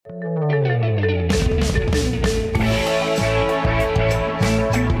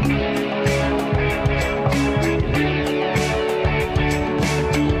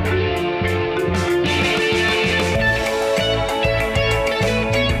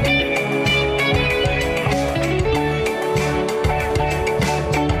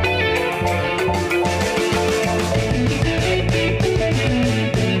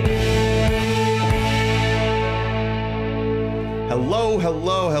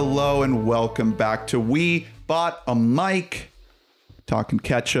hello, and welcome back to We Bought a Mic. Talking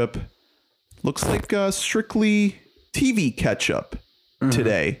ketchup. Looks like strictly TV ketchup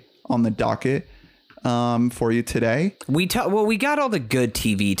today on the docket for you today. We got all the good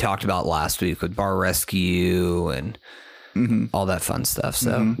TV talked about last week with Bar Rescue and all that fun stuff.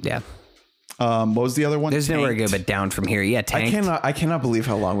 So yeah. What was the other one? There's nowhere to go but down from here. Yeah, Tanked. I cannot believe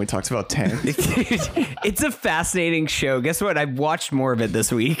how long we talked about Tanked. It's a fascinating show. Guess what? I've watched more of it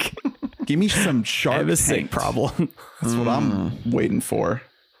this week. Give me some Shark I have a Tank. sick problem. That's what I'm waiting for.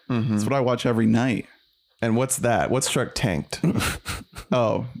 That's what I watch every night. And what's that? What's Shark Tanked?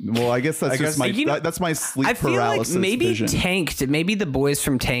 Oh, well, I guess that's that's my sleep I feel paralysis like maybe vision. Tanked, maybe the boys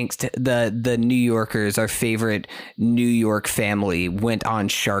from Tanked, the New Yorkers, our favorite New York family, went on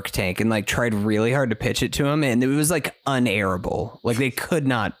Shark Tank and like tried really hard to pitch it to them, and it was like unairable. Like they could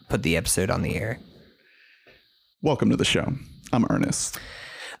not put the episode on the air. Welcome to the show. I'm Ernest.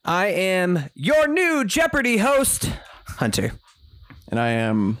 I am your new Jeopardy host, Hunter. And I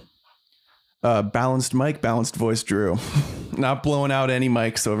am balanced mic, balanced voice Drew. Not blowing out any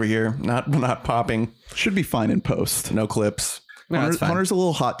mics over here. Not popping. Should be fine in post. No clips. No, it's fine. Hunter's a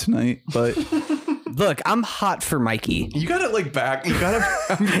little hot tonight, but Look, I'm hot for Mikey. You got it like back. You got it.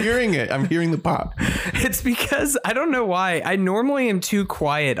 I'm hearing it. I'm hearing the pop. It's because I don't know why. I normally am too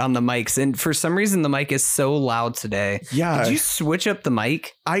quiet on the mics, and for some reason the mic is so loud today. Yeah. Did you switch up the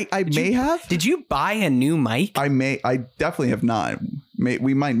mic? I may have. Did you buy a new mic? I definitely have not.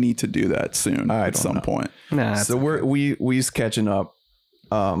 We might need to do that soon at some point. Nah. So we's catching up.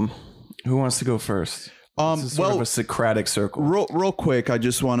 Who wants to go first? This is sort of a Socratic circle. Real quick, I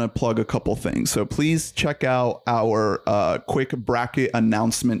just want to plug a couple things. So please check out our quick bracket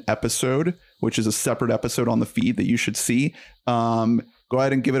announcement episode, which is a separate episode on the feed that you should see. Go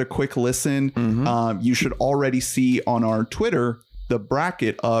ahead and give it a quick listen. You should already see on our Twitter the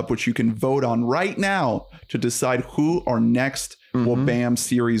bracket up, which you can vote on right now to decide who our next BAM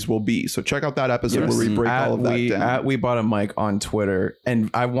series will be. So check out that episode where we break all of that down. We Bought a Mic on Twitter, and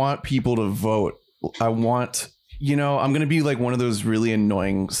I want people to vote. I want, I'm going to be like one of those really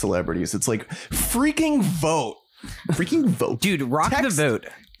annoying celebrities. It's like freaking vote. Dude, rock the vote.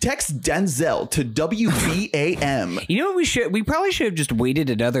 Text Denzel to WBAM. You know what we probably should have just waited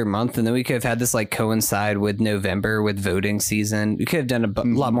another month, and then we could have had this like coincide with November with voting season. We could have done a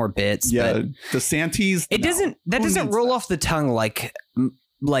lot more bits. Yeah, but DeSantis. That doesn't roll off the tongue like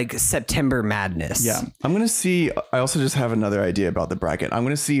September Madness. Yeah. I'm going to see. I also just have another idea about the bracket. I'm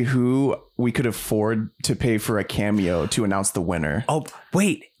going to see who we could afford to pay for a cameo to announce the winner. Oh,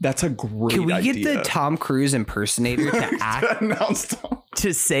 wait. That's a great idea. Can we get the idea. Tom Cruise impersonator to act? Announce Tom.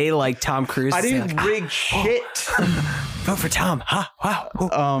 To say like Tom Cruise. I didn't rig shit. Vote for Tom. Huh?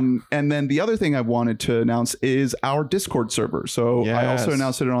 Wow. And then the other thing I wanted to announce is our Discord server. So I also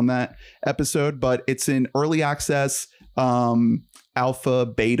announced it on that episode, but it's in early access. Alpha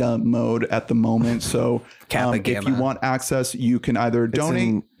beta mode at the moment, so if you want access, you can either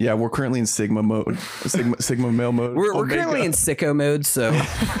donate. We're currently in Sigma mode, Sigma male mode. We're currently in sicko mode, so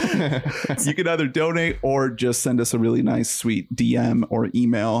you can either donate or just send us a really nice sweet DM or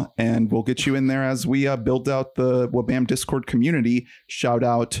email, and we'll get you in there as we build out the WBAM Discord community. Shout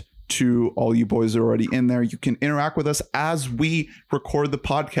out to all you boys that are already in there. You can interact with us as we record the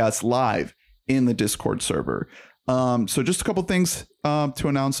podcast live in the Discord server. So just a couple things to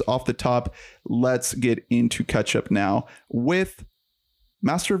announce off the top. Let's get into catch up now with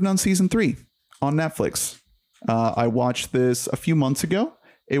Master of None Season 3 on Netflix. I watched this a few months ago.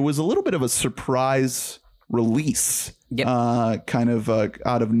 It was a little bit of a surprise release, kind of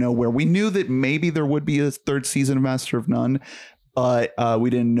out of nowhere. We knew that maybe there would be a third season of Master of None, but we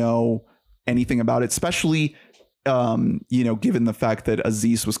didn't know anything about it, especially, given the fact that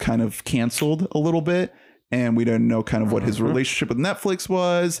Aziz was kind of canceled a little bit. And we didn't know kind of what his relationship with Netflix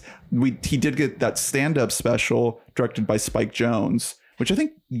was. He did get that stand-up special directed by Spike Jonze, which I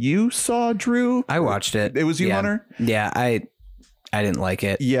think you saw, Drew. I watched it. It was you, Hunter? Yeah, I didn't like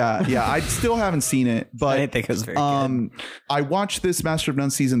it. Yeah. I still haven't seen it, but I didn't think it was very good. I watched this Master of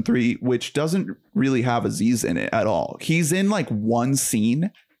None Season 3, which doesn't really have Aziz in it at all. He's in like one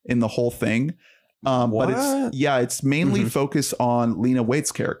scene in the whole thing. But it's mainly focused on Lena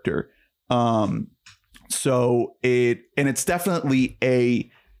Waithe's character. So it's definitely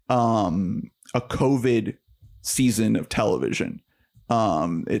a COVID season of television.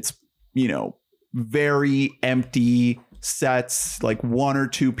 It's, very empty sets, like one or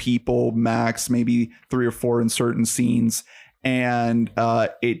two people max, maybe 3 or 4 in certain scenes. And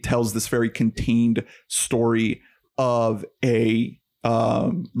it tells this very contained story of a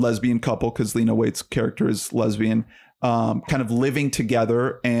lesbian couple, because Lena Waithe's character is lesbian, kind of living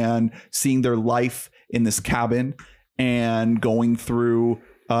together and seeing their life in this cabin and going through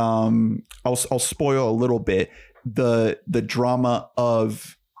I'll spoil a little bit the drama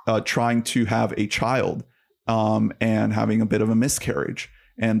of trying to have a child and having a bit of a miscarriage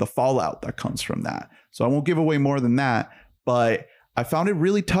and the fallout that comes from that. So I won't give away more than that, but I found it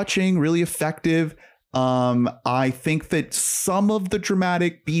really touching, really effective. I think that some of the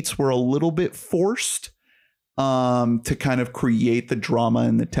dramatic beats were a little bit forced to kind of create the drama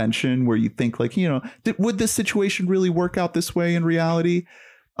and the tension where you think like, you know, would this situation really work out this way in reality?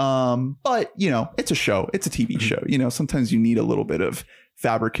 But you know, it's a show, it's a TV show, you know, sometimes you need a little bit of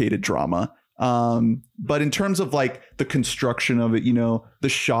fabricated drama. But in terms of like the construction of it, you know, the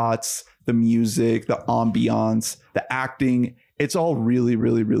shots, the music, the ambiance, the acting, it's all really,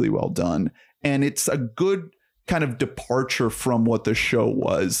 really, really well done. And it's a good kind of departure from what the show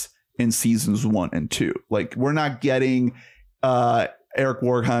was in seasons 1 and 2. Like we're not getting Eric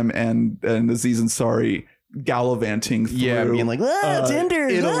Wargheim and Aziz Ansari gallivanting through being like Tinder,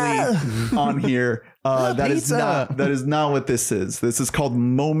 Italy on here. That is not what this is. This is called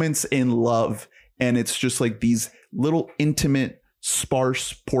Moments in Love, and it's just like these little intimate,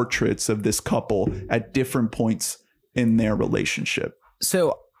 sparse portraits of this couple at different points in their relationship.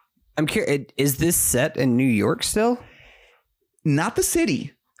 So I'm curious, is this set in New York still? Not the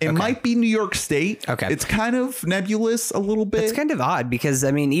city. It might be New York State. Okay. It's kind of nebulous a little bit. It's kind of odd because,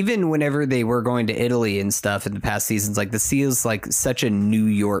 I mean, even whenever they were going to Italy and stuff in the past seasons, like this feels like such a New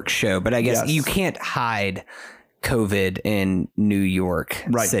York show. But I guess you can't hide COVID in New York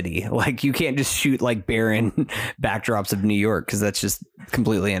City. Like you can't just shoot like barren backdrops of New York because that's just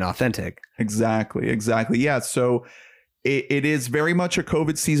completely inauthentic. Exactly. Yeah. So it is very much a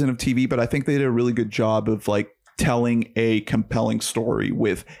COVID season of TV, but I think they did a really good job of like telling a compelling story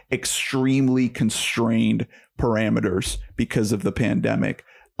with extremely constrained parameters because of the pandemic.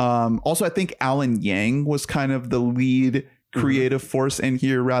 Also, I think Alan Yang was kind of the lead creative force in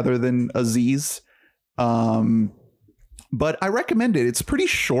here rather than Aziz. But I recommend it. It's pretty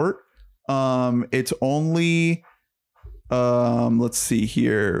short. It's only, let's see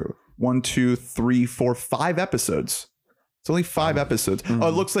here. 1, 2, 3, 4, 5 episodes. It's only 5 episodes. Oh,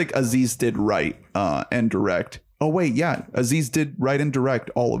 it looks like Aziz did write and direct. Oh, wait. Yeah. Aziz did write and direct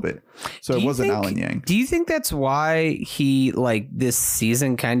all of it. So it wasn't Alan Yang. Do you think that's why he like this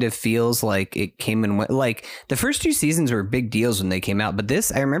season kind of feels like it came and went? Like the first 2 seasons were big deals when they came out. But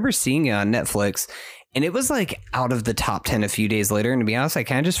this, I remember seeing it on Netflix and it was like out of the top 10 a few days later. And to be honest, I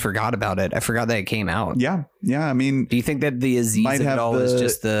kind of just forgot about it. I forgot that it came out. Yeah. Yeah. I mean, do you think that the Aziz of it all is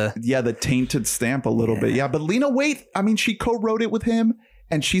just the tainted stamp a little bit? Yeah. But Lena Waithe, I mean, she co-wrote it with him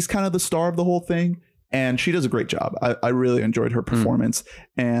and she's kind of the star of the whole thing. And she does a great job. I really enjoyed her performance.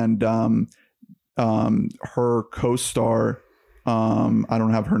 And her co-star, I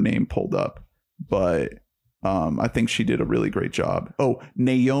don't have her name pulled up, but I think she did a really great job. Oh,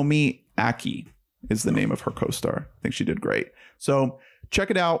 Naomi Aki is the name of her co-star. I think she did great. So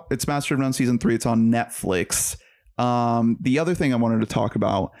check it out. It's Master of None Season 3. It's on Netflix. The other thing I wanted to talk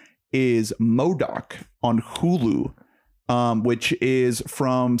about is MODOK on Hulu. Which is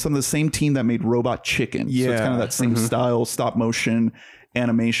from some of the same team that made Robot Chicken. Yeah. So it's kind of that same style, stop motion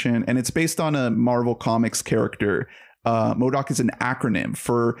animation. And it's based on a Marvel Comics character. MODOK is an acronym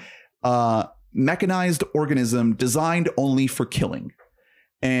for mechanized organism designed only for killing.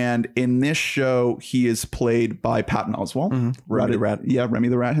 And in this show, he is played by Patton Oswalt. Remy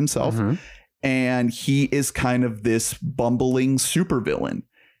the Rat himself. And he is kind of this bumbling supervillain.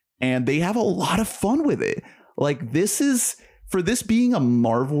 And they have a lot of fun with it. Like for this being a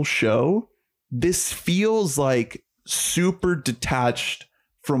Marvel show, this feels like super detached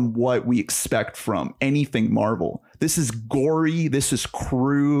from what we expect from anything Marvel. This is gory. This is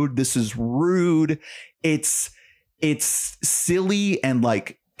crude. This is rude. It's silly and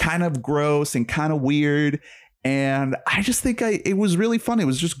like kind of gross and kind of weird. And I just think it was really fun. It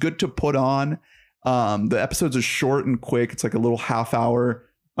was just good to put on. The episodes are short and quick. It's like a little half-hour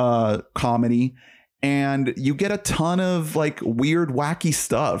comedy. And you get a ton of like weird, wacky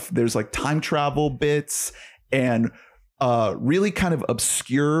stuff. There's like time travel bits and really kind of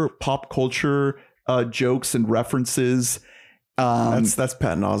obscure pop culture jokes and references. That's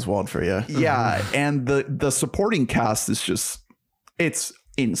Patton Oswalt for you. Yeah. And the supporting cast is just, it's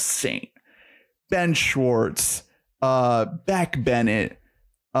insane. Ben Schwartz, Beck Bennett,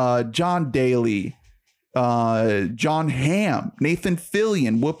 John Daly, John Hamm, Nathan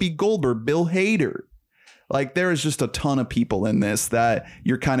Fillion, Whoopi Goldberg, Bill Hader. Like there is just a ton of people in this that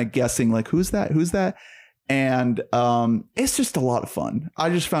you're kind of guessing like, who's that? And it's just a lot of fun. I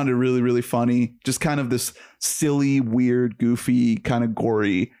just found it really, really funny. Just kind of this silly, weird, goofy, kind of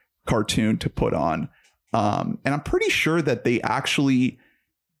gory cartoon to put on. And I'm pretty sure that they actually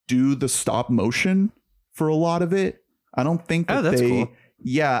do the stop motion for a lot of it. I don't think that that's cool.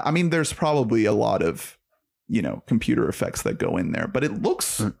 Yeah, I mean, there's probably a lot of, computer effects that go in there, but it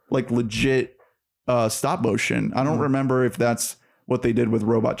looks like legit stop motion. I don't remember if that's what they did with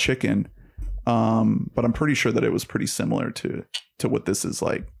Robot Chicken. But I'm pretty sure that it was pretty similar to what this is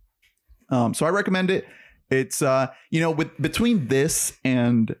like. So I recommend it. It's between this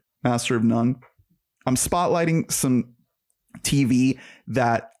and Master of None, I'm spotlighting some TV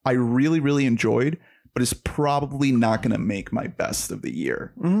that I really, really enjoyed, but it's probably not going to make my best of the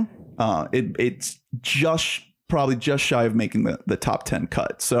year. It's probably just shy of making the top 10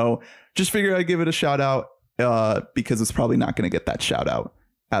 cut. So just figured I'd give it a shout out because it's probably not going to get that shout out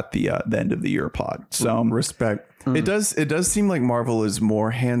at the end of the year pod. So respect. It does seem like Marvel is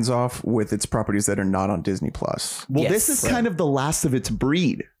more hands off with its properties that are not on Disney Plus. Well, this is kind of the last of its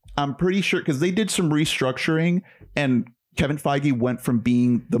breed. I'm pretty sure because they did some restructuring and Kevin Feige went from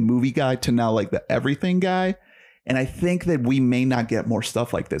being the movie guy to now like the everything guy. And I think that we may not get more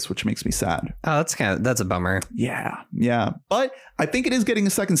stuff like this, which makes me sad. Oh, that's a bummer. Yeah. But I think it is getting a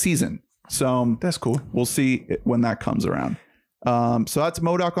second season. So that's cool. We'll see when that comes around. So that's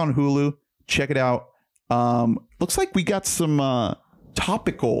MODOK on Hulu. Check it out. Looks like we got some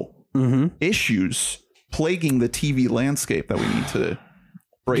topical issues plaguing the TV landscape that we need to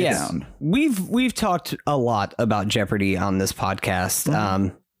break down. We've talked a lot about Jeopardy on this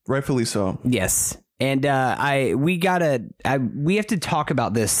podcast. Rightfully so. Yes. And we have to talk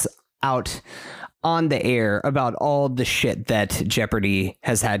about this out on the air about all the shit that Jeopardy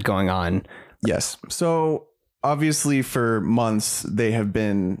has had going on. Yes. So obviously for months they have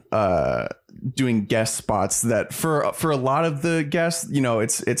been doing guest spots that for a lot of the guests,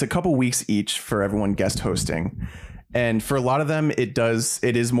 it's a couple weeks each for everyone guest hosting. And for a lot of them, it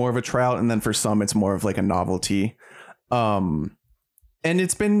is more of a trial. And then for some, it's more of like a novelty. And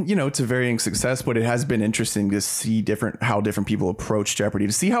it's been, to varying success, but it has been interesting to see how different people approach Jeopardy,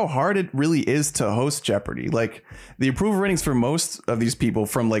 to see how hard it really is to host Jeopardy. Like the approval ratings for most of these people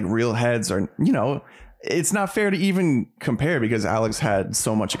from like real heads are, it's not fair to even compare because Alex had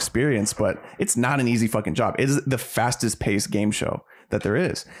so much experience, but it's not an easy fucking job. It is the fastest paced game show that there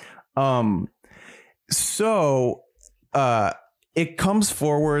is. So it comes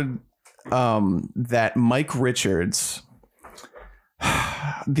forward that Mike Richards,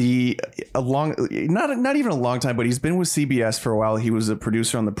 not even a long time, but he's been with CBS for a while. He was a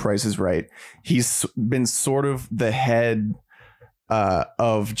producer on The Price is Right. He's been sort of the head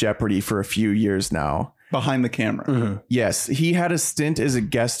of Jeopardy for a few years now. Behind the camera. Yes, he had a stint as a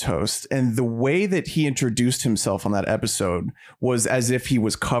guest host, and the way that he introduced himself on that episode was as if he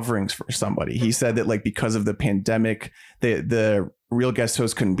was covering for somebody. He said that like because of the pandemic, the real guest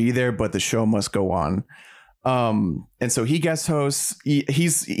host couldn't be there, but the show must go on. And so he guest hosts. He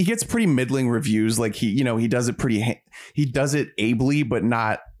gets pretty middling reviews. Like he does it ably, but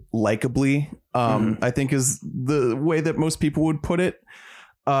not likably. I think is the way that most people would put it.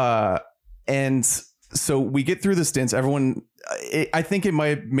 And so we get through the stints. Everyone, I think it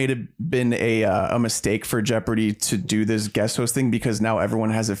might have been a mistake for Jeopardy to do this guest hosting because now everyone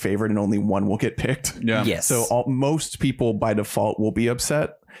has a favorite and only one will get picked. Yeah. Yes. So most people by default will be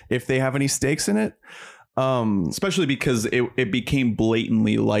upset if they have any stakes in it. Especially because it became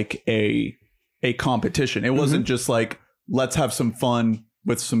blatantly like a competition. It wasn't just like, let's have some fun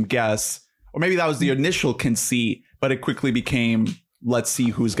with some guests, or maybe that was the initial conceit, but it quickly became, let's see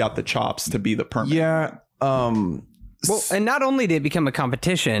who's got the chops to be the permanent. Yeah. Well, and not only did it become a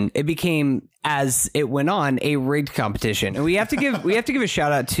competition, it became, as it went on, a rigged competition. And we have to give a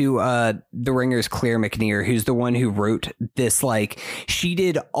shout out to The Ringer's Claire McNear, who's the one who wrote this. Like, she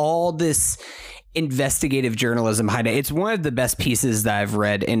did all this investigative journalism behind it. It's one of the best pieces that I've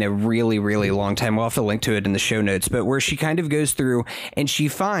read in a really, really long time. We'll have to link to it in the show notes, but where she kind of goes through and she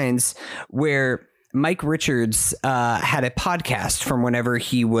finds where Mike Richards had a podcast from whenever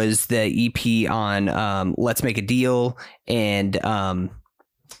he was the EP on Let's Make a Deal and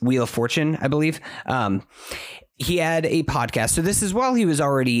Wheel of Fortune, I believe. He had a podcast. So this is while he was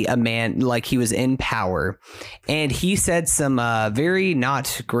already a man, like he was in power. And he said some very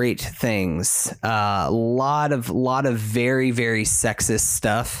not great things. A lot of very, very sexist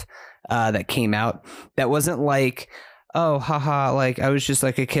stuff that came out that wasn't like, oh, haha, like I was just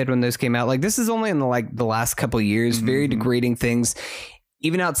like a kid when those came out. Like this is only in the last couple of years, very degrading things.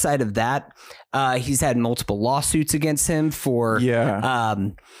 Even outside of that, he's had multiple lawsuits against him for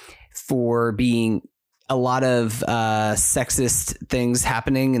being a lot of sexist things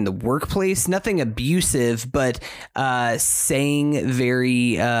happening in the workplace. Nothing abusive, but saying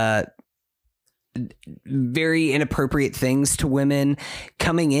very inappropriate things to women,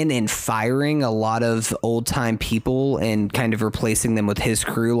 coming in and firing a lot of old time people and kind of replacing them with his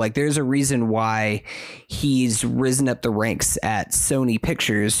crew. Like, there's a reason why he's risen up the ranks at Sony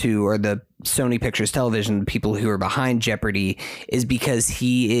Pictures, who are the Sony Pictures Television, the people who are behind Jeopardy, is because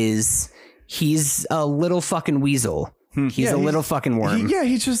he's a little fucking weasel. He's a little fucking worm.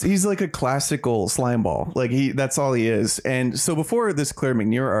 He's like a classical slime ball. Like that's all he is. And so before this Claire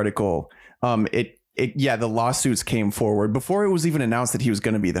McNear article, the lawsuits came forward before it was even announced that he was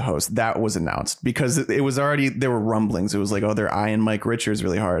going to be the host. That was announced because it was already, there were rumblings. It was like, oh, they're eyeing Mike Richards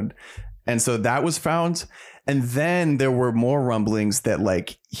really hard. And so that was found. And then there were more rumblings that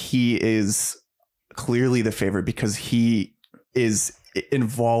like he is clearly the favorite because he is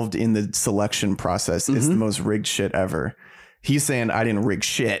involved in the selection process. It's the most rigged shit ever. He's saying, I didn't rig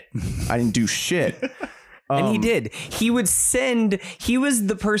shit. I didn't do shit. And he did. He was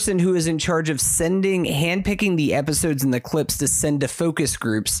the person who was in charge of handpicking the episodes and the clips to send to focus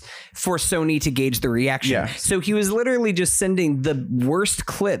groups for Sony to gauge the reaction. Yeah. So he was literally just sending the worst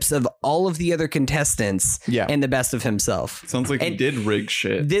clips of all of the other contestants and the best of himself. Sounds like he did rig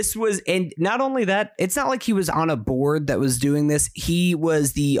shit. And not only that, it's not like he was on a board that was doing this. He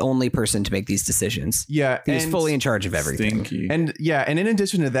was the only person to make these decisions. Yeah. He was fully in charge of everything. Stinky. And in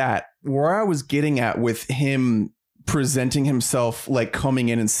addition to that, where I was getting at with him presenting himself like coming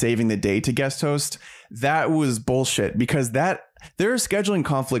in and saving the day to guest host, that was bullshit, because there are scheduling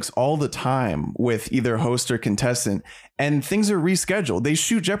conflicts all the time with either host or contestant, and things are rescheduled. They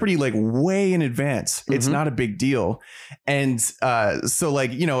shoot Jeopardy like way in advance. It's not a big deal. And so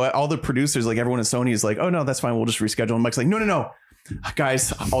like, all the producers, like everyone at Sony is like, oh no, that's fine, we'll just reschedule. And Mike's like, no,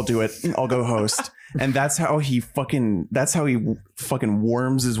 guys, I'll do it. I'll go host. And that's how he fucking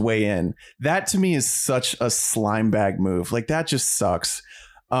worms his way in. That to me is such a slime bag move. Like that just sucks.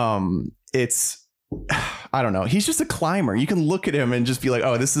 I don't know. He's just a climber. You can look at him and just be like,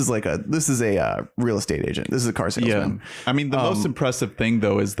 oh, this is a real estate agent. This is a car salesman. Yeah. I mean, the most impressive thing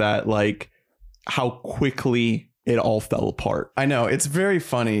though is that like how quickly it all fell apart. I know, it's very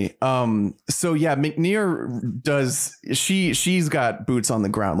funny. So yeah, McNear does, she's got boots on the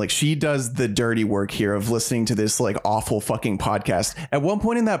ground. Like she does the dirty work here of listening to this like awful fucking podcast. At one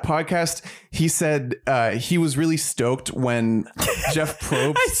point in that podcast, he said he was really stoked when Jeff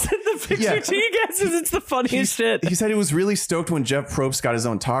Probst. I sent the picture to you guys because it's the funniest shit. He said he was really stoked when Jeff Probst got his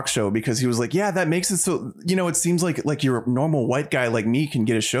own talk show, because he was like, yeah, that makes it so, it seems like your normal white guy like me can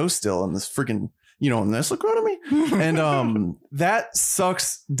get a show still in this freaking, in this economy. And that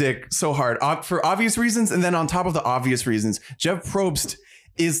sucks dick so hard for obvious reasons. And then on top of the obvious reasons, Jeff Probst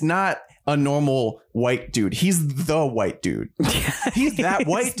is not a normal white dude. He's the white dude. He's that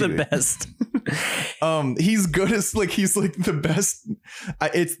white dude. The best. He's good as he's like the best.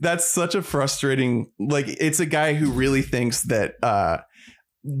 That's such a frustrating, it's a guy who really thinks that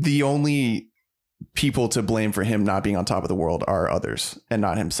the only people to blame for him not being on top of the world are others and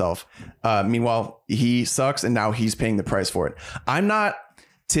not himself. Meanwhile, he sucks and now he's paying the price for it. I'm not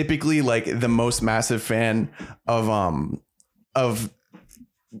typically like the most massive fan of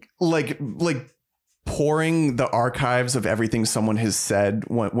pouring the archives of everything someone has said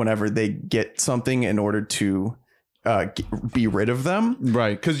whenever they get something in order to be rid of them.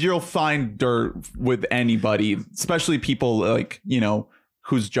 Right. Because you'll find dirt with anybody, especially people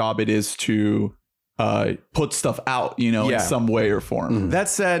whose job it is to put stuff out, in some way or form. That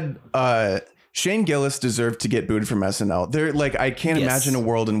said, Shane Gillis deserved to get booted from SNL. I can't imagine a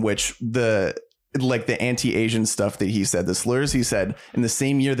world in which the anti-Asian stuff that he said, the slurs he said in the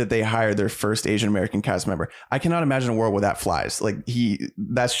same year that they hired their first Asian American cast member. I cannot imagine a world where that flies.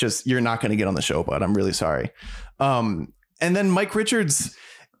 That's just, you're not going to get on the show, bud. I'm really sorry. And then Mike Richards,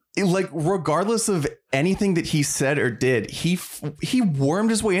 regardless of anything that he said or did, he wormed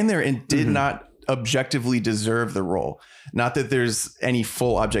his way in there and did not objectively deserve the role. Not that there's any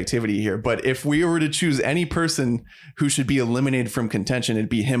full objectivity here, but if we were to choose any person who should be eliminated from contention, it'd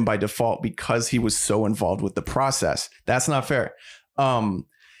be him by default, because he was so involved with the process. That's not fair.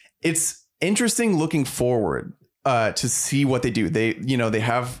 It's interesting looking forward to see what they do.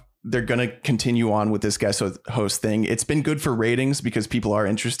 They're going to continue on with this guest host thing. It's been good for ratings because people are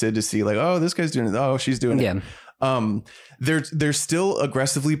interested to see oh, this guy's doing it. Oh, she's doing it. They're still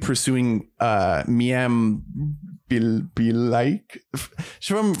aggressively pursuing Miam Bilaik.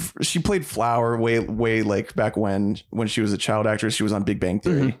 She played Flower way back when she was a child actress. She was on Big Bang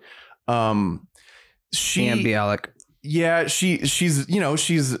Theory. Miam Bialik. Yeah, she has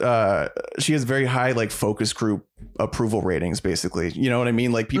very high like focus group approval ratings, basically. You know what I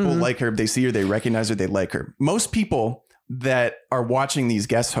mean? Like people like her, they see her, they recognize her, they like her. Most people that are watching these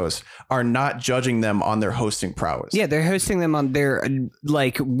guest hosts are not judging them on their hosting prowess. Yeah, they're hosting them on their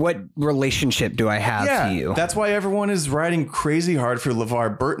like, what relationship do I have to you? That's why everyone is riding crazy hard for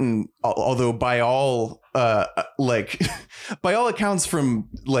LeVar Burton, although by all by all accounts from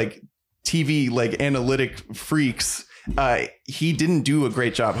like TV like analytic freaks, he didn't do a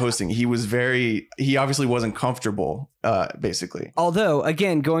great job hosting. He obviously wasn't comfortable, basically. Although,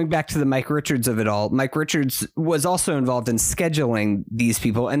 again, going back to the Mike Richards of it all, Mike Richards was also involved in scheduling these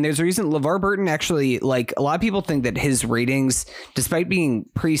people. And there's a reason LeVar Burton actually, like, a lot of people think that his ratings, despite being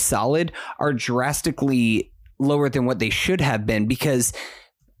pretty solid, are drastically lower than what they should have been, because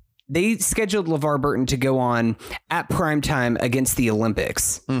they scheduled LeVar Burton to go on at primetime against the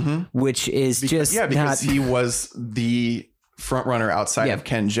Olympics, which is because he was the front runner outside of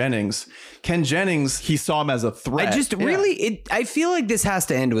Ken Jennings. Ken Jennings, he saw him as a threat. I feel like this has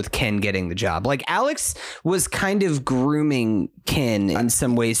to end with Ken getting the job. Like Alex was kind of grooming Ken in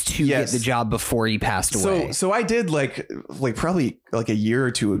some ways to get the job before he passed away. So I did like probably like a year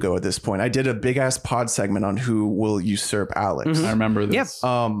or two ago at this point, I did a big ass pod segment on who will usurp Alex. I remember this.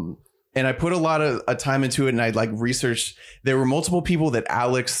 Yep. And I put a lot of time into it, and I like researched. There were multiple people that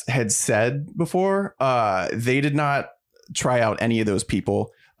Alex had said before. They did not try out any of those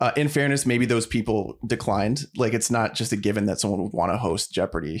people. In fairness, maybe those people declined. Like, it's not just a given that someone would want to host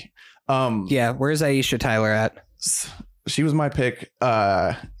Jeopardy. Where's Aisha Tyler at? She was my pick.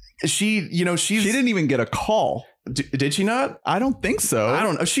 She didn't even get a call. Did she not? I don't think so. I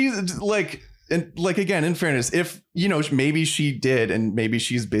don't know. She's like. And like, again, in fairness, if, maybe she did and maybe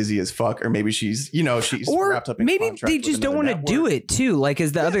she's busy as fuck, or maybe she's wrapped up in maybe they just don't want to do it too. Like,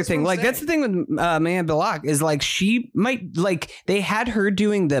 is the other thing, like, that's the thing with Maya Bilak is like, she might, like, they had her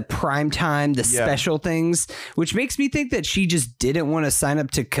doing the prime time, the special things, which makes me think that she just didn't want to sign up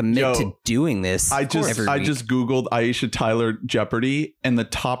to commit to doing this. I just Googled Aisha Tyler Jeopardy, and the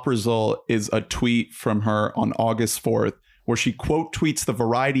top result is a tweet from her on August 4th. Where she quote tweets the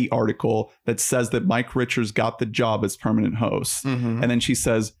Variety article that says that Mike Richards got the job as permanent host. And then she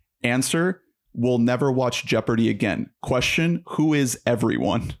says, answer, we'll never watch Jeopardy again. Question, who is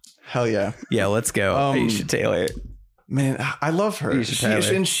everyone? Hell yeah. Yeah, let's go. Aisha Taylor. Man, I love her.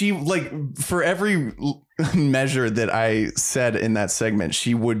 And she, like, for every measure that I said in that segment,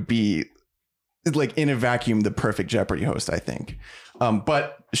 she would be, like, in a vacuum, the perfect Jeopardy host, I think.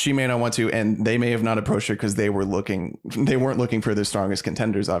 But she may not want to, and they may have not approached her because they weren't looking for their strongest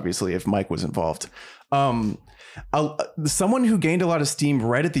contenders, obviously, if Mike was involved. Someone who gained a lot of steam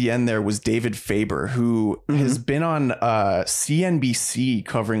right at the end there was David Faber, who has been on CNBC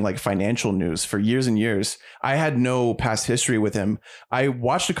covering like financial news for years and years. I had no past history with him. I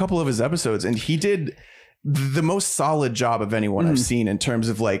watched a couple of his episodes, and he did the most solid job of anyone I've seen in terms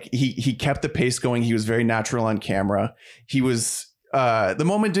of like, he kept the pace going. He was very natural on camera. He was, the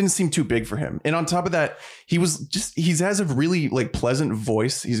moment didn't seem too big for him. And on top of that, he has a really like pleasant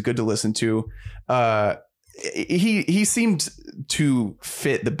voice. He's good to listen to. He seemed to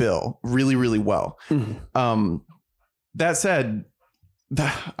fit the bill really, really well. That said,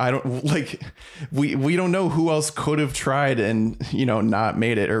 I don't like, we don't know who else could have tried and, not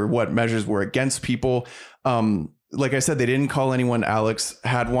made it, or what measures were against people. Like I said, they didn't call anyone Alex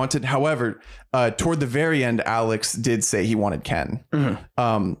had wanted. However, toward the very end, Alex did say he wanted Ken.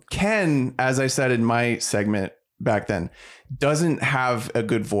 Ken, as I said in my segment back then, doesn't have a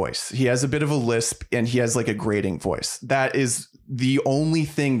good voice. He has a bit of a lisp, and he has like a grating voice. That is the only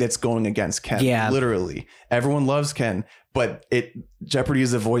thing that's going against Ken. Yeah. Literally. Everyone loves Ken, but Jeopardy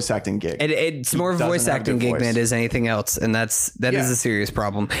is a voice acting gig. It's more of a voice acting gig than it is anything else. And that is a serious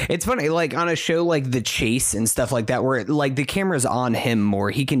problem. It's funny, like on a show like The Chase and stuff like that, where like the camera's on him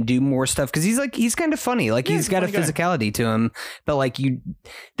more, he can do more stuff because he's kind of funny. Like he's got a physicality to him, but like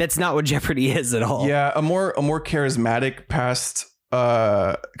that's not what Jeopardy is at all. Yeah. A more charismatic past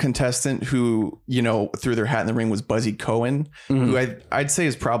contestant who, threw their hat in the ring was Buzzy Cohen, who I'd say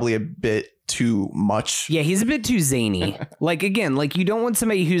is probably a bit too much. Yeah, he's a bit too zany. Like, again, like you don't want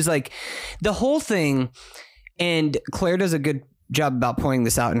somebody who's like the whole thing. And Claire does a good job about pointing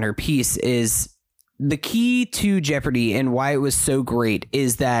this out in her piece, is the key to Jeopardy and why it was so great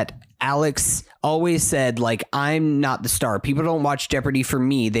is that Alex always said, like, I'm not the star. People don't watch Jeopardy for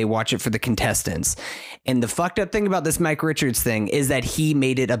me. They watch it for the contestants. And the fucked up thing about this Mike Richards thing is that he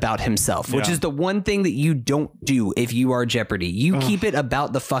made it about himself, which is the one thing that you don't do if you are Jeopardy. You keep it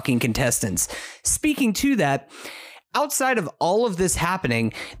about the fucking contestants. Speaking to that, outside of all of this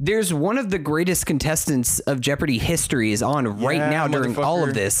happening, there's one of the greatest contestants of Jeopardy history is on right now during all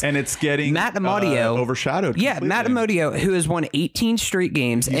of this. And it's getting Matt Amodio overshadowed. Yeah, completely. Matt Amodio, who has won 18 straight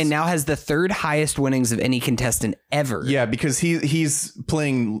games and now has the third highest winnings of any contestant ever. Yeah, because he's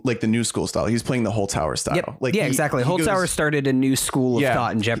playing like the new school style. He's playing the whole tower style. Yep. Like yeah, exactly. Whole Tower started a new school of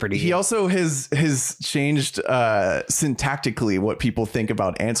thought in Jeopardy. He also has changed syntactically what people think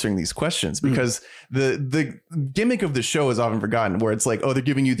about answering these questions, because the gimmick of the show is often forgotten, where it's like, oh, they're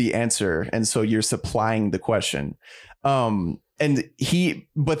giving you the answer and so you're supplying the question. But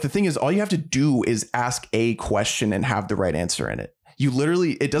the thing is, all you have to do is ask a question and have the right answer in it. You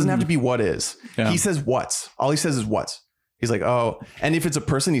literally, it doesn't have to be what is. Yeah. He says what's. All he says is what's. He's like, oh, and if it's a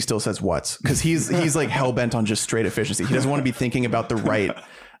person, he still says what's, because he's like hell bent on just straight efficiency. He doesn't want to be thinking about the right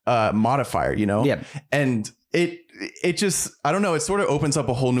modifier, you know? Yeah. And it just, I don't know, it sort of opens up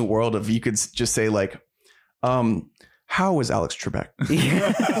a whole new world of, you could just say like, how was Alex Trebek?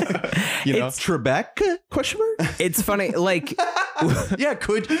 You know, Trebek? Question mark? It's funny, like, yeah,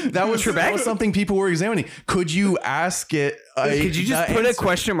 that was something people were examining. Could you ask it? Could you just put a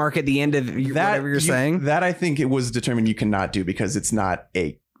question mark at the end of whatever you're saying? That I think it was determined you cannot do, because it's not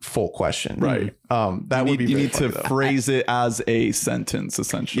a full question. Right. That would be you need to phrase it as a sentence,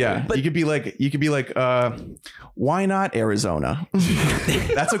 essentially. Yeah. But you could be like, why not Arizona?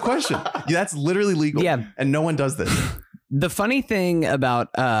 That's a question. That's literally legal. Yeah. And no one does this. The funny thing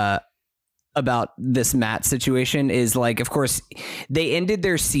about this Matt situation is, like, of course, they ended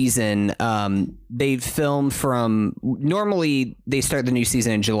their season. They filmed normally they start the new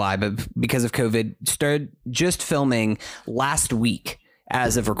season in July, but because of COVID, started just filming last week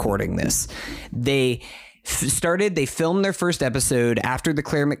as of recording this. They filmed their first episode after the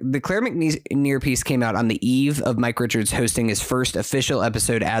Claire McNear piece came out on the eve of Mike Richards hosting his first official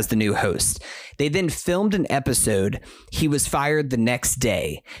episode as the new host. They then filmed an episode. He was fired the next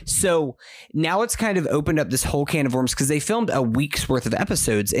day. So now it's kind of opened up this whole can of worms, because they filmed a week's worth of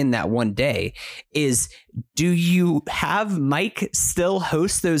episodes in that one day. Do you have Mike still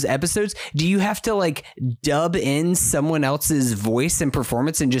host those episodes? Do you have to like dub in someone else's voice and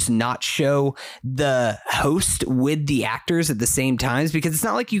performance and just not show the host with the actors at the same times? Because it's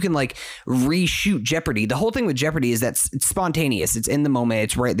not like you can like reshoot Jeopardy. The whole thing with Jeopardy is that it's spontaneous. It's in the moment.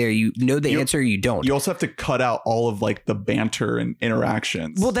 It's right there. You know the answer, you don't. You also have to cut out all of like the banter and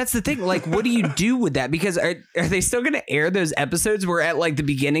interactions. Well, that's the thing. Like, what do you do with that? Because are they still going to air those episodes where at like the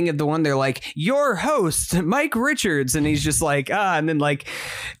beginning of the one, they're like, your host, Mike Richards, and he's just like, and then like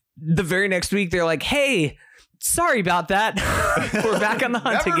the very next week, they're like, hey, sorry about that. We're back on the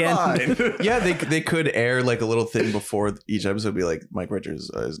hunt again. Yeah, they could air like a little thing before each episode, be like, Mike Richards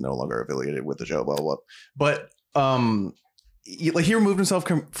is no longer affiliated with the show, blah, blah, blah. But he removed himself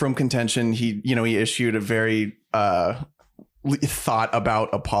from contention. He issued a very thought about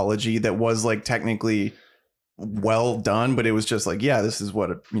apology that was like technically well done, but it was just like, yeah, this is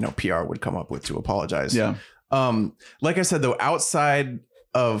what PR would come up with to apologize. Yeah. Like I said, though, outside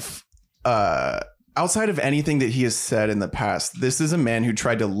of anything that he has said in the past, this is a man who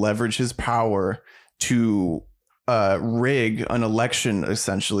tried to leverage his power to rig an election,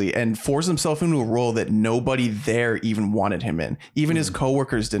 essentially, and force himself into a role that nobody there even wanted him in. Even his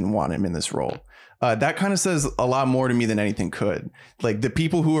coworkers didn't want him in this role. That kind of says a lot more to me than anything could. Like, the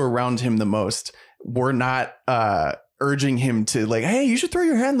people who were around him the most were not urging him to like, hey, you should throw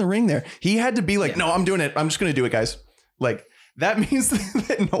your hat in the ring there. He had to be like, no, I'm doing it. I'm just going to do it, guys. Like, that means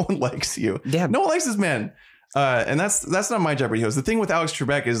that no one likes you. Yeah. No one likes this man. And that's not my Jeopardy host. The thing with Alex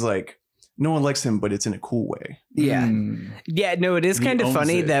Trebek is like, no one likes him, but it's in a cool way. Yeah. Yeah, no, it is kind of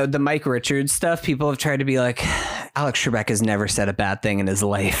funny that the Mike Richards stuff, people have tried to be like, Alex Trebek has never said a bad thing in his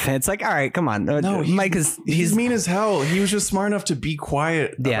life. And it's like, all right, come on. No, Mike he's mean as hell. He was just smart enough to be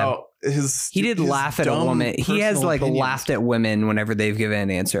quiet about he did laugh at a woman. He has like laughed at women whenever they've given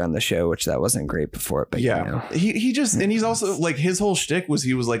an answer on the show, which that wasn't great before. But yeah, he just, and he's also like, his whole shtick was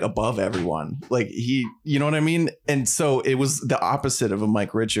he was like above everyone. Like you know what I mean? And so it was the opposite of a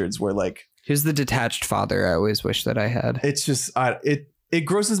Mike Richards, where like, here's the detached father I always wish that I had. It's just it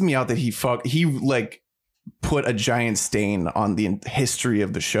grosses me out that he like put a giant stain on the history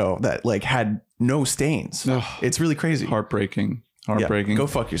of the show that like had no stains. It's really crazy. Heartbreaking. Yeah, go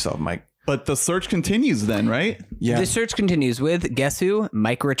fuck yourself, Mike. But the search continues then, right? Yeah. The search continues with, guess who?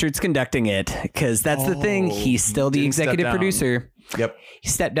 Mike Richards conducting it. Because that's the thing. He's still the executive producer. Yep. He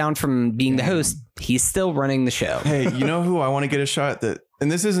stepped down from being the host. He's still running the show. Hey, you know who I want to get a shot at?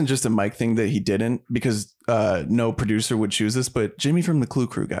 And this isn't just a Mike thing that he didn't, because no producer would choose this, but Jimmy from the Clue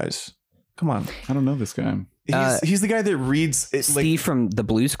Crew, guys. Come on. I don't know this guy. He's the guy that reads it, Steve from the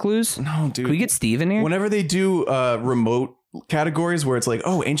Blues Clues. No, dude. Can we get Steve in here? Whenever they do remote categories where it's like,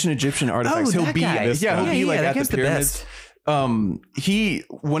 oh, ancient Egyptian artifacts, he'll that be guy. he'll be like that at the guy's pyramids.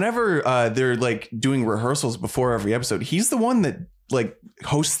 Whenever they're like doing rehearsals before every episode, he's the one that like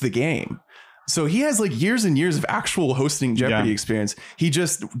hosts the game. So he has like years and years of actual hosting Jeopardy experience. He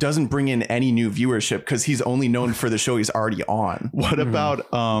just doesn't bring in any new viewership because he's only known for the show he's already on. What about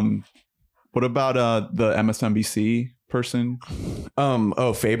the MSNBC person?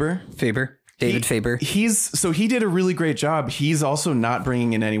 Faber? David Faber. He did a really great job. He's also not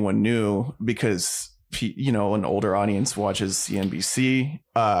bringing in anyone new because an older audience watches CNBC.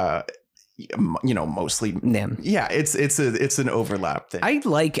 Mostly. Yeah, it's an overlap thing.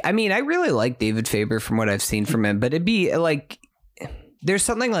 I really like David Faber from what I've seen from him, but it'd be like there's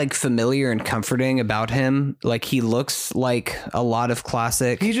something like familiar and comforting about him. Like he looks like a lot of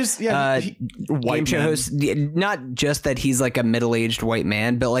classic. He just white show hosts. Not just that he's like a middle-aged white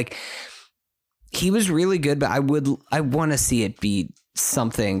man, but like he was really good. But I want to see it be some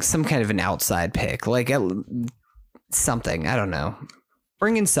kind of an outside pick, like something. I don't know.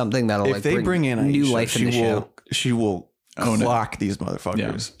 Bring in something that'll if they bring in new Aisha, life in the show. She will clock these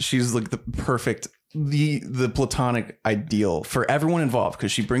motherfuckers. Yeah. She's like the perfect. The platonic ideal for everyone involved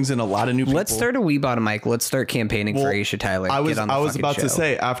because she brings in a lot of new people. Let's start a Weebot Mike. Let's start campaigning for Aisha Tyler. I was about to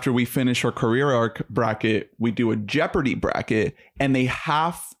say, after we finish our career arc bracket, we do a Jeopardy bracket and they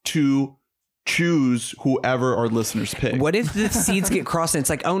have to choose whoever our listeners pick. What if the seeds get crossed and it's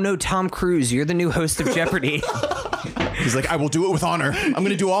like, oh no, Tom Cruise, you're the new host of Jeopardy. He's like, I will do it with honor. I'm going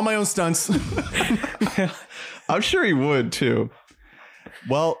to do all my own stunts. I'm sure he would too.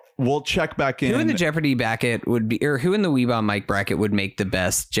 Well, we'll check back in. Who in the Jeopardy bracket would be, or who in the Weebot Mike bracket would make the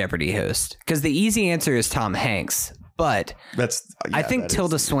best Jeopardy host? Because the easy answer is Tom Hanks, but I think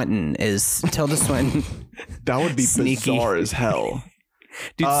Tilda Swinton. That would be sneaky. Bizarre as hell.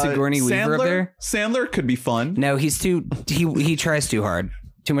 Dude, Sigourney Weaver up there. Sandler could be fun. No, he's too. He tries too hard.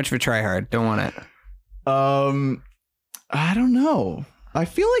 Too much of a try hard. Don't want it. I don't know. I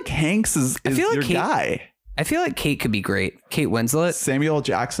feel like Hanks is your guy. I feel like Kate could be great. Kate Winslet. Samuel L.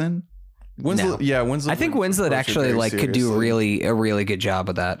 Jackson. Winslet, no. Yeah, Winslet. I think Winslet actually like could do a really good job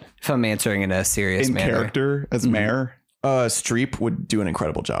of that. If I'm answering in a serious manner. Character as mayor. Streep would do an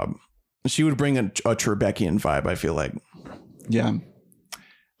incredible job. She would bring a Trebeckian vibe, I feel like. Yeah.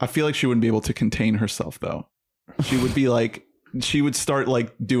 I feel like she wouldn't be able to contain herself though. She would be like, she would start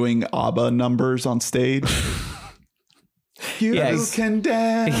like doing ABBA numbers on stage. You can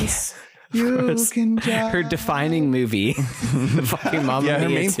dance. You can dance. Her defining movie. The fucking Mamma Mia. Her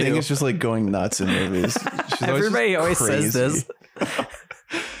main thing is just like going nuts in movies. Everybody always says this.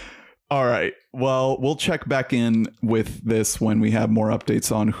 All right. Well, we'll check back in with this when we have more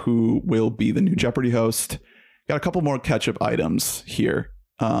updates on who will be the new Jeopardy host. Got a couple more catch-up items here.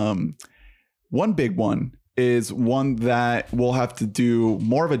 One big one is one that we'll have to do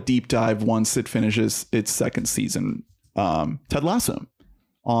more of a deep dive once it finishes its second season. Ted Lasso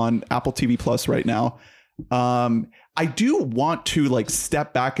on Apple TV Plus right now. I do want to like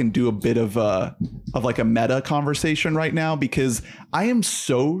step back and do a bit of a meta conversation right now because I am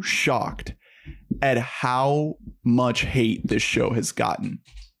so shocked at how much hate this show has gotten.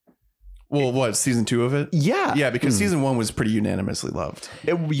 Well, what, season 2 of it? Yeah. Yeah, because season 1 was pretty unanimously loved.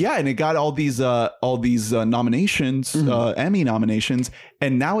 And it got all these nominations, Emmy nominations.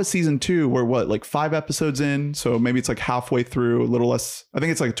 And now it's season 2, we're like 5 episodes in. So maybe it's like halfway through, a little less. I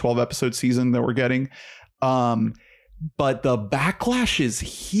think it's like a 12 episode season that we're getting. But the backlash is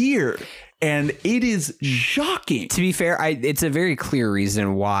here and it is shocking. To be fair, it's a very clear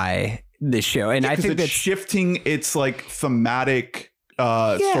reason why this show, and I think that's shifting its like thematic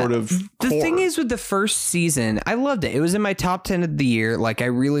sort of the thing is with the first season, I loved it. It was in my top 10 of the year. Like I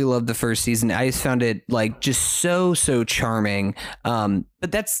really loved the first season. I just found it like just so charming.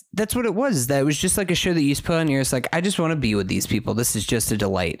 But that's what it was. That it was just like a show that you used to put on. You're just like, I just want to be with these people. This is just a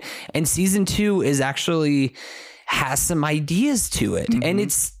delight. And season 2 is actually has some ideas to it, and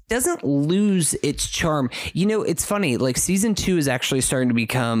it's doesn't lose its charm. You know, it's funny. Like season 2 is actually starting to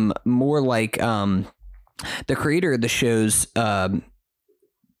become more like the creator of the show's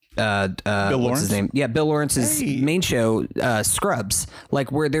Bill Lawrence? What's his name? Yeah, Bill Lawrence's main show, Scrubs, like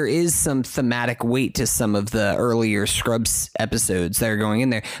where there is some thematic weight to some of the earlier Scrubs episodes that are going in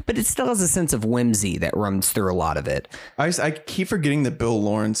there, but it still has a sense of whimsy that runs through a lot of it. I keep forgetting that Bill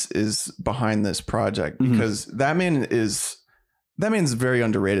Lawrence is behind this project because that man's very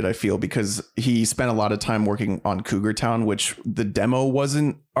underrated, I feel, because he spent a lot of time working on Cougar Town, which the demo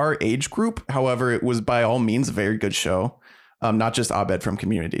wasn't our age group. However, it was by all means a very good show. Not just Abed from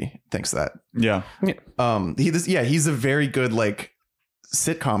Community thinks that. Yeah. He's a very good like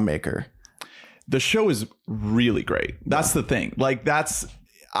sitcom maker. The show is really great. That's the thing. Like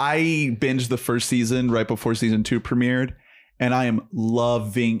I binged the first season right before season 2 premiered, and I am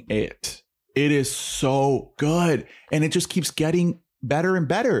loving it. It is so good, and it just keeps getting better and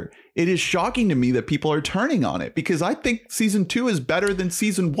better. It is shocking to me that people are turning on it, because I think season 2 is better than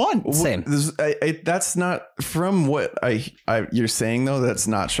season 1. Same. That's not from what you're saying though. That's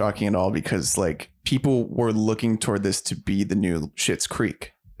not shocking at all, because like people were looking toward this to be the new Schitt's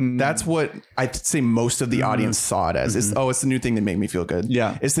Creek. That's what I'd say most of the audience saw it as. It's the new thing that made me feel good.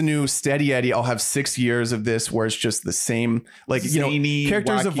 Yeah. It's the new Steady Eddie. I'll have 6 years of this where it's just the same, like, Zany,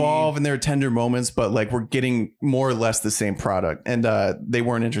 characters wacky. evolve and there are tender moments, but like we're getting more or less the same product. And they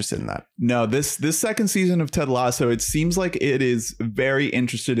weren't interested in that. No, this second season of Ted Lasso, it seems like it is very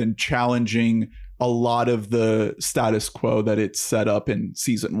interested in challenging a lot of the status quo that it set up in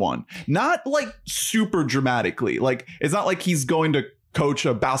season 1. Not like super dramatically. Like, it's not like he's going to coach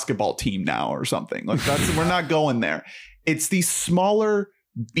a basketball team now or something. Like, we're not going there. It's these smaller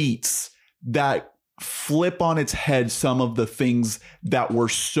beats that flip on its head some of the things that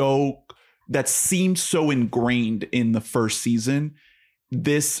seemed so ingrained in the first season.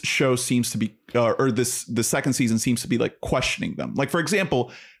 This show seems to be, the second season seems to be like questioning them. Like, for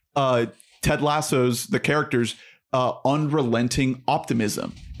example, Ted Lasso's, the characters, unrelenting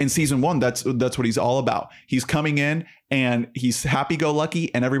optimism. In season 1, that's what he's all about. He's coming in and he's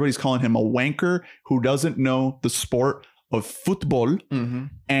happy-go-lucky, and everybody's calling him a wanker who doesn't know the sport of football,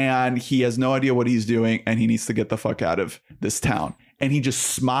 and he has no idea what he's doing, and he needs to get the fuck out of this town. And he just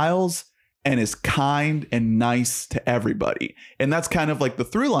smiles and is kind and nice to everybody. And that's kind of like the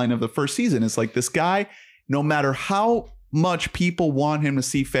through line of the first season. It's like, this guy, no matter how much people want him to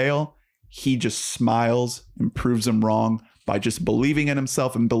see fail, he just smiles and proves them wrong by just believing in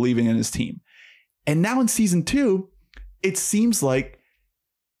himself and believing in his team. And now in season 2, it seems like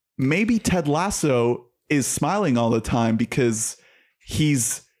maybe Ted Lasso is smiling all the time because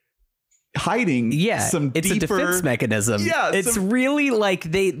he's hiding some it's deeper, a defense mechanism. It's really like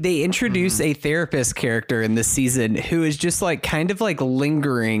they introduce a therapist character in this season who is just like kind of like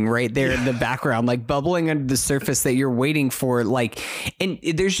lingering right there in the background, like bubbling under the surface that you're waiting for. Like, and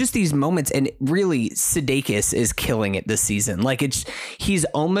there's just these moments, and really Sudeikis is killing it this season. Like, he's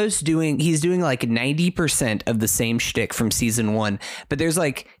doing like 90% of the same shtick from season 1, but there's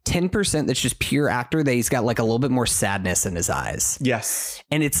like 10% that's just pure actor that he's got like a little bit more sadness in his eyes. Yes.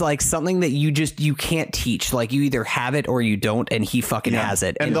 And it's like something that you can't teach. Like, you either have it or you don't, and he fucking has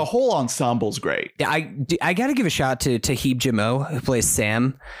it. And the whole ensemble's great. I got to give a shout out to Tahib Jamo, who plays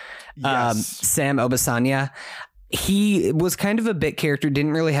Sam. Sam Obasanya. He was kind of a bit character,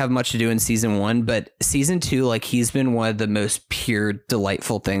 didn't really have much to do in season 1, but season 2, like, he's been one of the most pure,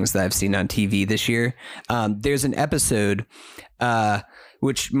 delightful things that I've seen on TV this year. There's an episode,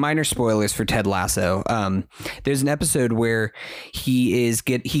 which, minor spoilers for Ted Lasso. There's an episode where he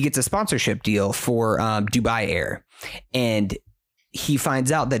gets a sponsorship deal for Dubai Air, and he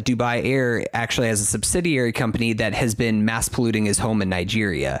finds out that Dubai Air actually has a subsidiary company that has been mass polluting his home in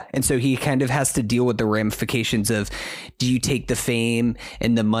Nigeria. And so he kind of has to deal with the ramifications of, do you take the fame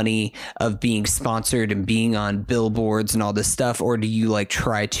and the money of being sponsored and being on billboards and all this stuff, or do you like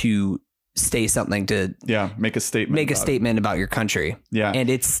try to say something to make a statement about your country? And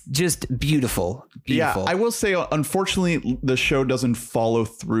it's just beautiful. I will say, unfortunately, the show doesn't follow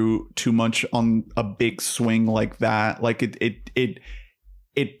through too much on a big swing like that. Like,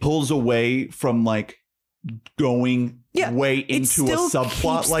 it pulls away from like going way into a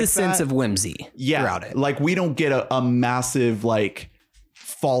subplot like that. The sense of whimsy throughout it. Like, we don't get a massive like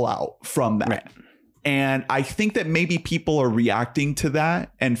fallout from that. Right. And I think that maybe people are reacting to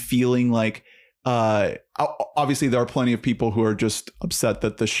that and feeling like, obviously there are plenty of people who are just upset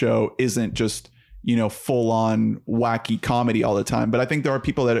that the show isn't just, full on wacky comedy all the time. But I think there are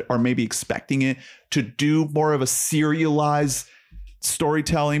people that are maybe expecting it to do more of a serialized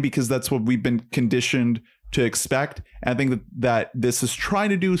storytelling, because that's what we've been conditioned to expect. And I think that this is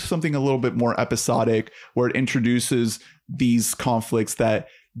trying to do something a little bit more episodic, where it introduces these conflicts that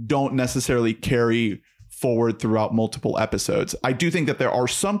don't necessarily carry forward throughout multiple episodes. I do think that there are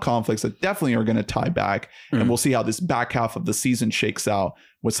some conflicts that definitely are going to tie back, and we'll see how this back half of the season shakes out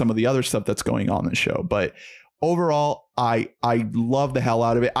with some of the other stuff that's going on in the show. But overall, I love the hell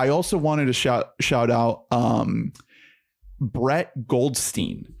out of it. I also wanted to shout out Brett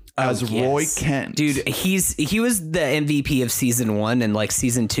Goldstein as Roy Kent. Dude, he was the MVP of season 1, and like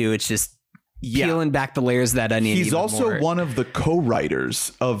season 2, it's just peeling back the layers of that onion. He's also one of the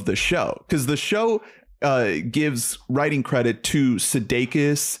co-writers of the show, because the show gives writing credit to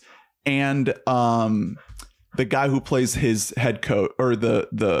Sudeikis and the guy who plays his head coach or the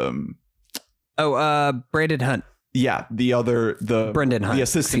Brandon Hunt. Yeah, the Brendan Hunt, the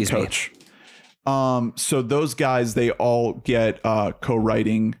assistant coach. So those guys, they all get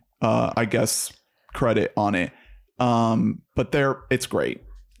co-writing, I guess, credit on it. But it's great.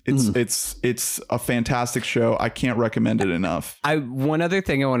 It's a fantastic show. I can't recommend it enough. One other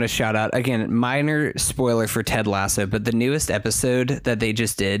thing I want to shout out, again, minor spoiler for Ted Lasso, but the newest episode that they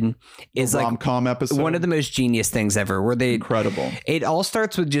just did is like rom-com episode, one of the most genius things ever, where incredible. It all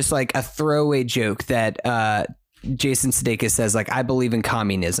starts with just like a throwaway joke that Jason Sudeikis says, like, I believe in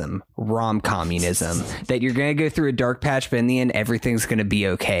communism, rom-communism, that you're going to go through a dark patch, but in the end, everything's going to be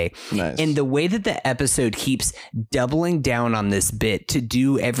okay. Nice. And the way that the episode keeps doubling down on this bit to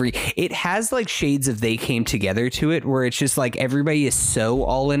do it has like shades of They Came Together to it, where it's just like everybody is so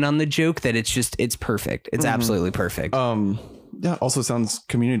all in on the joke that it's perfect. It's absolutely perfect. Yeah, also sounds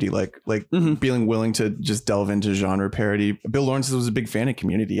Community like being willing to just delve into genre parody. Bill Lawrence was a big fan of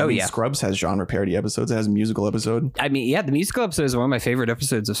Community. I mean, yeah. Scrubs has genre parody episodes. It has a musical episode. I mean, yeah, the musical episode is one of my favorite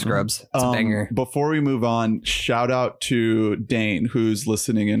episodes of Scrubs. It's a banger. Before we move on, shout out to Dane, who's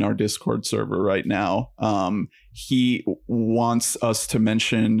listening in our Discord server right now. He wants us to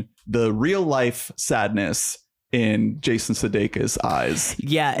mention the real life sadness in Jason Sudeikis' eyes.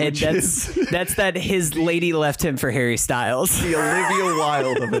 Yeah, and that's that his lady left him for Harry Styles. The Olivia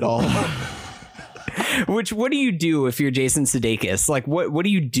Wilde of it all. Which, what do you do if you're Jason Sudeikis? Like, what do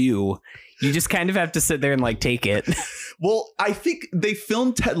you do? You just kind of have to sit there and like take it. Well, I think they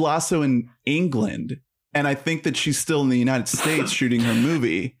filmed Ted Lasso in England, and I think that she's still in the United States shooting her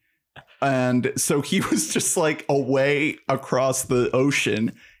movie. And so he was just like away across the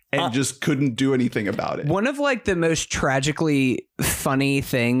ocean and just couldn't do anything about it. One of like the most tragically funny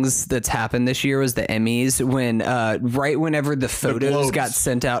things that's happened this year was the Emmys, when right whenever the photos got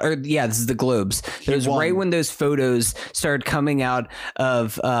sent out, or yeah, this is the Globes. It was right when those photos started coming out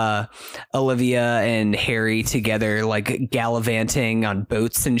of Olivia and Harry together, like gallivanting on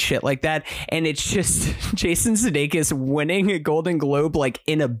boats and shit like that. And it's just Jason Sudeikis winning a Golden Globe like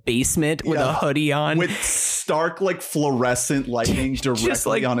in a basement with a hoodie on, with stark like fluorescent lighting directly just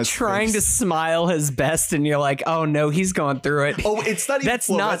like on his trying face. to smile his best, and you're like, oh no, he's going through it. Oh, it's not even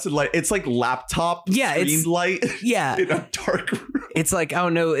fluorescent light. It's like laptop screen light. Yeah. In a dark room. It's like, oh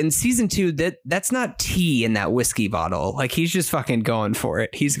no, in season 2, that's not tea in that whiskey bottle. Like, he's just fucking going for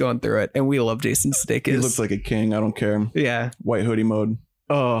it. He's going through it. And we love Jason Sudeikis. He looks like a king. I don't care. Yeah. White hoodie mode.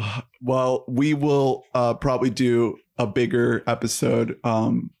 Well, we will probably do a bigger episode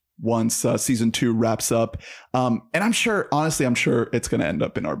once season 2 wraps up. And I'm sure it's going to end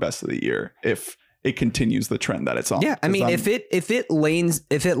up in our best of the year if it continues the trend that it's on. Yeah, I mean, if it lands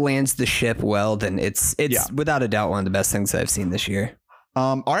the ship well, then it's without a doubt one of the best things that I've seen this year.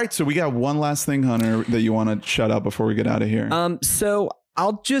 All right, so we got one last thing, Hunter, that you want to shout out before we get out of here. So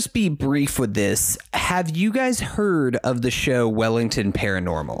I'll just be brief with this. Have you guys heard of the show Wellington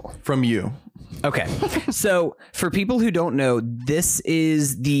Paranormal? From you. Okay. So for people who don't know, this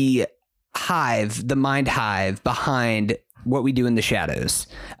is the mind hive behind What We Do in the Shadows.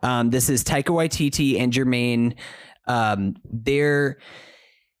 This is Taika Waititi and Jermaine. Their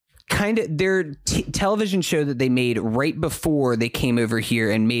television show that they made right before they came over here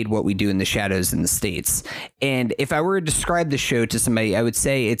and made What We Do in the Shadows in the States. And if I were to describe the show to somebody, I would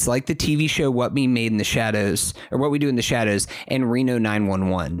say it's like the TV show What We Made in the Shadows, or What We Do in the Shadows, and Reno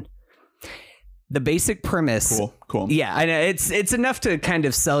 911. The basic premise. Cool. Yeah, I know it's enough to kind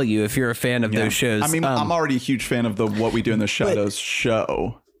of sell you if you're a fan of those shows. I mean, I'm already a huge fan of the What We Do in the Shadows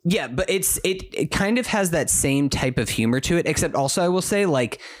show. Yeah, but it kind of has that same type of humor to it, except also I will say,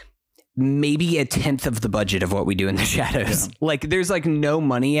 like, maybe a tenth of the budget of What We Do in the Shadows. Yeah. Like, there's like no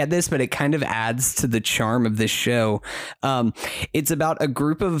money at this, but it kind of adds to the charm of this show. It's about a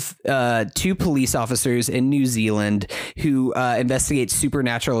group of 2 police officers in New Zealand who investigate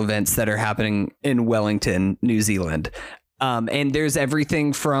supernatural events that are happening in Wellington, New Zealand. And there's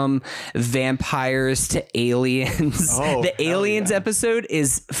everything from vampires to aliens. The aliens episode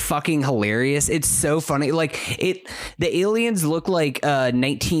is fucking hilarious. It's so funny. Like, the aliens look like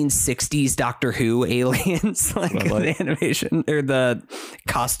 1960s Doctor Who aliens, like the animation or the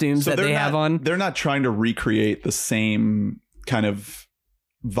costumes that they have on. They're not trying to recreate the same kind of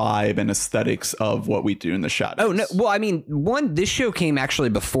vibe and aesthetics of What We Do in the Shadows. Oh no! Well, I mean, this show came actually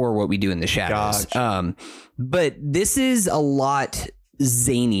before What We Do in the Shadows. Gotcha. But this is a lot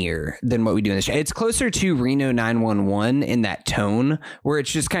zanier than what we do in the show. It's closer to Reno 911 in that tone, where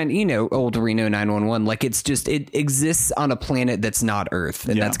it's just kind of, you know, old Reno 911. Like it's just, it exists on a planet that's not Earth,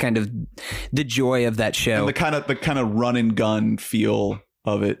 and that's kind of the joy of that show. And the kind of run and gun feel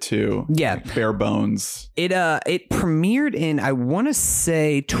of it too. Yeah, like bare bones. It premiered in, I want to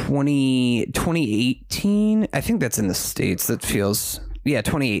say 2018. I think that's in the States. That feels. Yeah,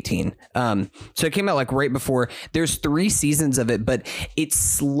 2018. So it came out like right before. There's 3 seasons of it, but it's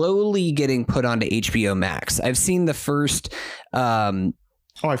slowly getting put onto HBO Max. I've seen the first. I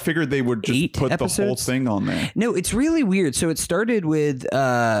figured they would just put episodes. The whole thing on there. No, it's really weird. So it started with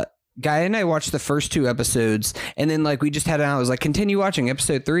Guy and I watched the first 2 episodes, and then like we just had it on. I was like, continue watching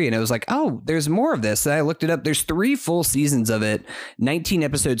episode 3, and it was like, oh, there's more of this. And I looked it up. There's 3 full seasons of it, 19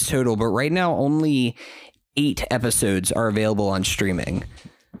 episodes total, but right now only 8 episodes are available on streaming.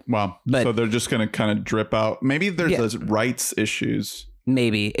 Wow. So they're just going to kind of drip out. Maybe there's those rights issues.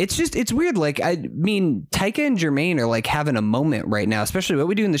 Maybe. It's weird. Like, I mean, Taika and Jermaine are like having a moment right now, especially What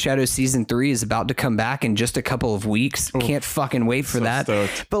We Do in the Shadows season 3 is about to come back in just a couple of weeks. Can't fucking wait for that.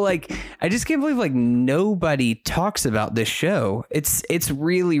 Stoked. But like, I just can't believe like nobody talks about this show. It's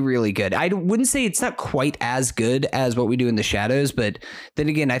really, really good. I wouldn't say it's not quite as good as What We Do in the Shadows, but then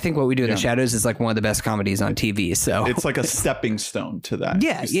again, I think What We Do in the Shadows is like one of the best comedies on TV. So it's like a stepping stone to that.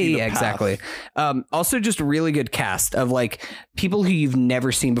 Yeah, exactly. Also just really good cast of like people who you've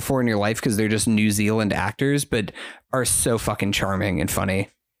never seen before in your life because they're just New Zealand actors, but are so fucking charming and funny.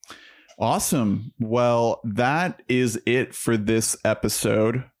 Awesome. Well, that is it for this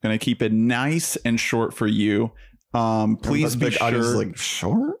episode. Gonna keep it nice and short for you. Please be sure. Like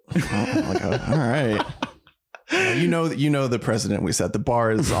short. All right. You know the president. We said the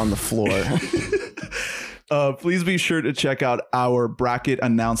bar is on the floor. Please be sure to check out our bracket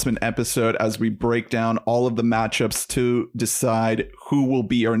announcement episode as we break down all of the matchups to decide who will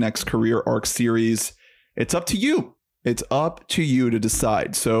be our next career arc series. It's up to you. It's up to you to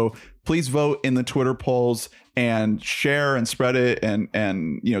decide. So please vote in the Twitter polls and share and spread it and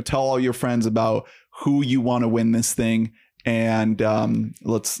you know, tell all your friends about who you want to win this thing. And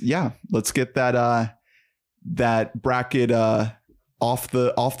let's get that bracket off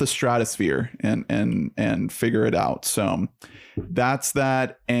the stratosphere and figure it out. So that's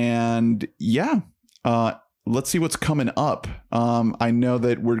that. And let's see what's coming up. I know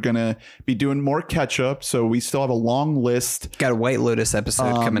that we're gonna be doing more catch up, so we still have a long list. Got a White Lotus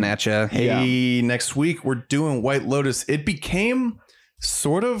episode coming at you. Hey, next week we're doing White Lotus. It became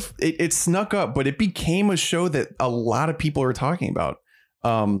sort of it snuck up, but it became a show that a lot of people are talking about.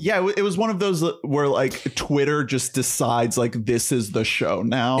 It was one of those where like Twitter just decides like this is the show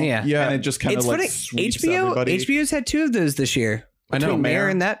now. And it just kind of like sweeps everybody. HBO's had 2 of those this year. I know, Mayor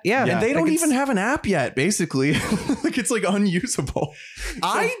and that. And they don't even have an app yet, basically. Like it's like unusable.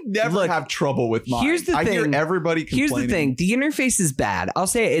 I never have trouble with mine. Here's the thing. I hear everybody complaining. Here's the thing. The interface is bad. I'll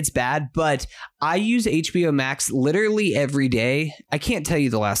say it's bad, but I use HBO Max literally every day. I can't tell you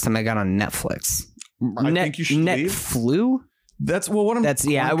the last time I got on Netflix. I think you should Netflix? That's what I'm. That's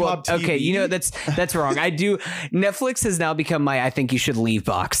okay. You know that's wrong. I do. Netflix has now become my I think you should leave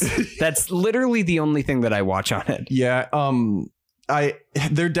box. That's literally the only thing that I watch on it. Yeah.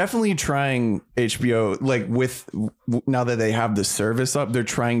 They're definitely trying HBO like with now that they have the service up. They're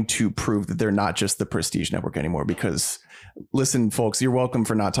trying to prove that they're not just the prestige network anymore. Because listen, folks, you're welcome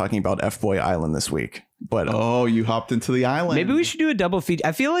for not talking about F-Boy Island this week. But you hopped into the island. Maybe we should do a double feature.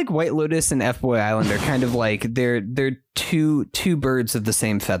 I feel like White Lotus and F-Boy Island are kind of like they're two birds of the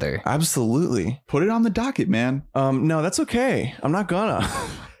same feather. Absolutely. Put it on the docket, man. No, that's okay. I'm not gonna.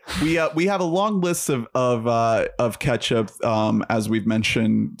 We have a long list of catch up, as we've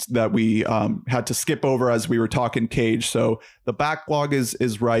mentioned, that we had to skip over as we were talking Cage. So the backlog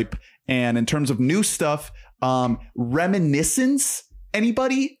is ripe. And in terms of new stuff, Reminiscence.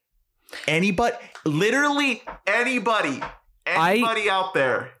 Anybody? Literally anybody out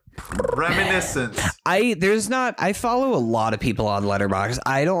there. Reminiscence. I follow a lot of people on Letterboxd.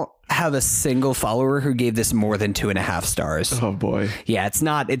 I don't have a single follower who gave this more than 2.5 stars. Oh boy. Yeah, it's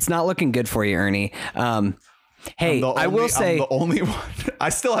not looking good for you, Ernie. Hey, I will say I'm the only one. I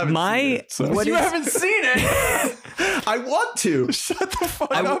still haven't seen it. So. You haven't seen it. I want to. Shut the fuck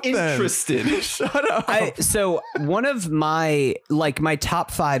I'm up. Interested. Then. Shut up. So one of my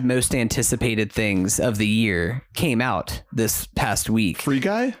top 5 most anticipated things of the year came out this past week. Free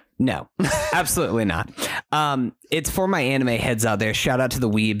Guy? No, absolutely not. It's for my anime heads out there. Shout out to the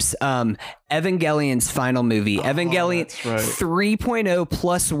weebs. Evangelion's final movie, Evangelion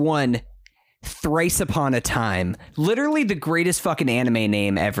 3.0+1. Thrice Upon a Time. Literally the greatest fucking anime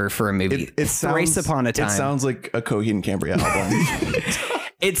name ever for a movie. Thrice Upon a Time. It sounds like a Coheed and Cambria album.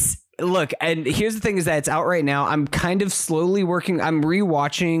 Look, and here's the thing is that it's out right now. I'm kind of slowly working. I'm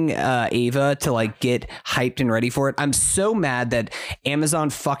rewatching Ava to like get hyped and ready for it. I'm so mad that Amazon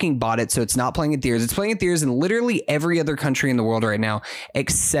fucking bought it, so it's not playing in theaters. It's playing in theaters in literally every other country in the world right now,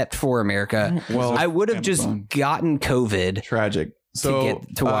 except for America. Well, I would have just gotten COVID. Tragic. So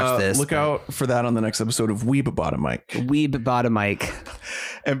to watch this. Look out for that on the next episode of Weeb Bought a Mic. Weeb Bought a Mic.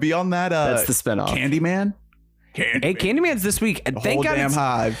 And beyond that, that's the spinoff. Candyman. Hey, Candyman's this week. Thank God damn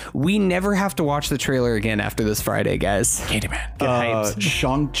hive. We never have to watch the trailer again after this Friday, guys. Candyman. Get hyped.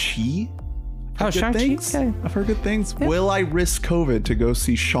 Shang-Chi. Shang-Chi. Okay. I've heard good things. Yeah. Will I risk COVID to go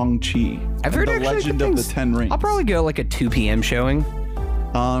see Shang-Chi? I've heard The Legend of the Ten Rings. I'll probably go like a 2 p.m. showing.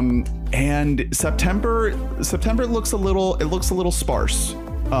 And September looks a little sparse.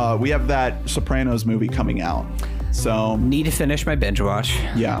 We have that Sopranos movie coming out. So need to finish my binge watch.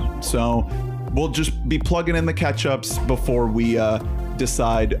 Yeah. So we'll just be plugging in the catch-ups before we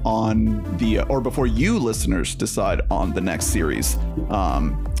decide on before you listeners decide on the next series.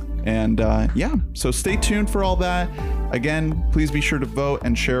 So stay tuned for all that. Again, please be sure to vote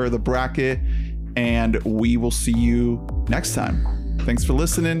and share the bracket, and we will see you next time. Thanks for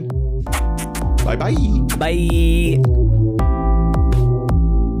listening. Bye-bye. Bye.